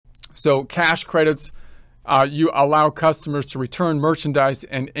So cash credits, you allow customers to return merchandise,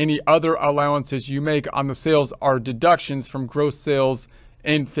 and any other allowances you make on the sales are deductions from gross sales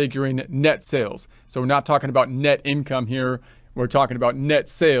and figuring net sales. So we're not talking about net income here. We're talking about net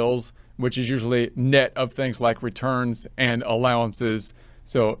sales, which is usually net of things like returns and allowances.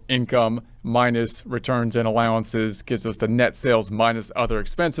 So income minus returns and allowances gives us the net sales minus other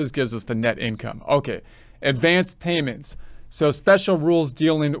expenses gives us the net income. Okay, advanced payments. So special rules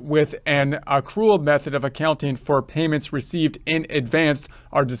dealing with an accrual method of accounting for payments received in advance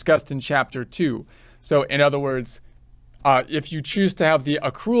are discussed in Chapter 2. So in other words, if you choose to have the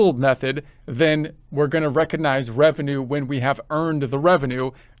accrual method, then we're going to recognize revenue when we have earned the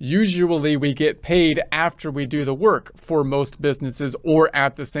revenue. Usually we get paid after we do the work for most businesses, or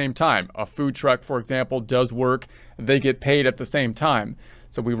at the same time. A food truck, for example, does work. They get paid at the same time.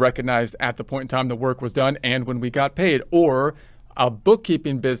 So we recognize at the point in time the work was done and when we got paid. Or a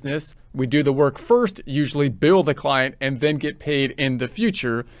bookkeeping business, we do the work first, usually bill the client, and then get paid in the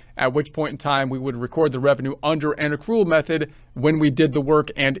future, at which point in time we would record the revenue under an accrual method when we did the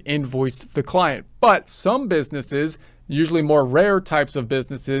work and invoiced the client. But some businesses, usually more rare types of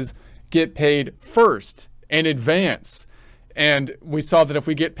businesses, get paid first in advance. And we saw that if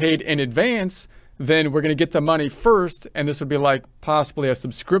we get paid in advance, then we're going to get the money first, and this would be like possibly a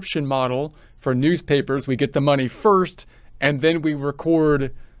subscription model for newspapers. We get the money first, and then we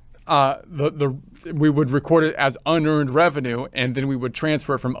record we would record it as unearned revenue, and then we would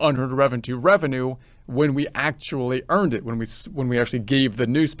transfer it from unearned revenue to revenue when we actually earned it, when we actually gave the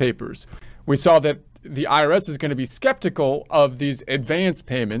newspapers. We saw that the IRS is going to be skeptical of these advance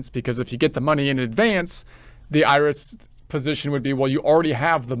payments, because if you get the money in advance, the IRS position would be, well, you already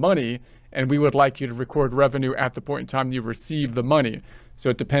have the money, and we would like you to record revenue at the point in time you receive the money. So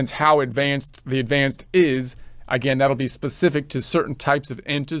it depends how advanced the advanced is. Again, that'll be specific to certain types of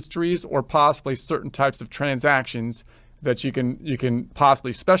industries or possibly certain types of transactions that you can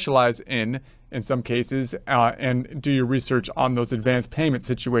possibly specialize in some cases, and do your research on those advanced payment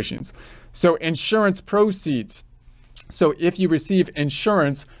situations. So insurance proceeds. So if you receive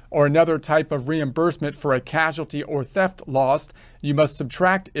insurance or another type of reimbursement for a casualty or theft loss, you must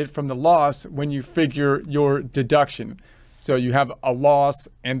subtract it from the loss when you figure your deduction. So you have a loss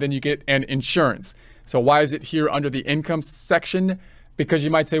and then you get an insurance. So why is it here under the income section? Because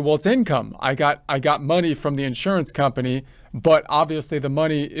you might say, well, it's income. I got money from the insurance company, but obviously the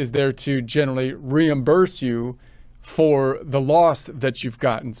money is there to generally reimburse you for the loss that you've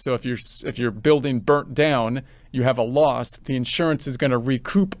gotten. So if your building burnt down, you have a loss, the insurance is going to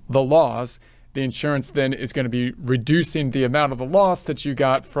recoup the loss. The insurance then is going to be reducing the amount of the loss that you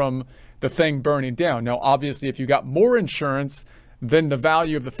got from the thing burning down. Now, obviously, if you got more insurance than the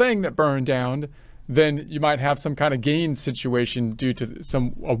value of the thing that burned down, then you might have some kind of gain situation due to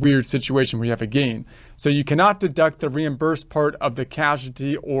a weird situation where you have a gain. So you cannot deduct the reimbursed part of the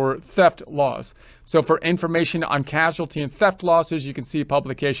casualty or theft loss. So for information on casualty and theft losses, you can see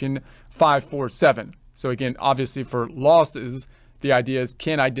publication 547. So again, obviously for losses, the idea is,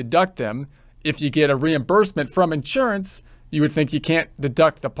 can I deduct them? If you get a reimbursement from insurance, you would think you can't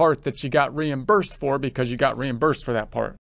deduct the part that you got reimbursed for because you got reimbursed for that part.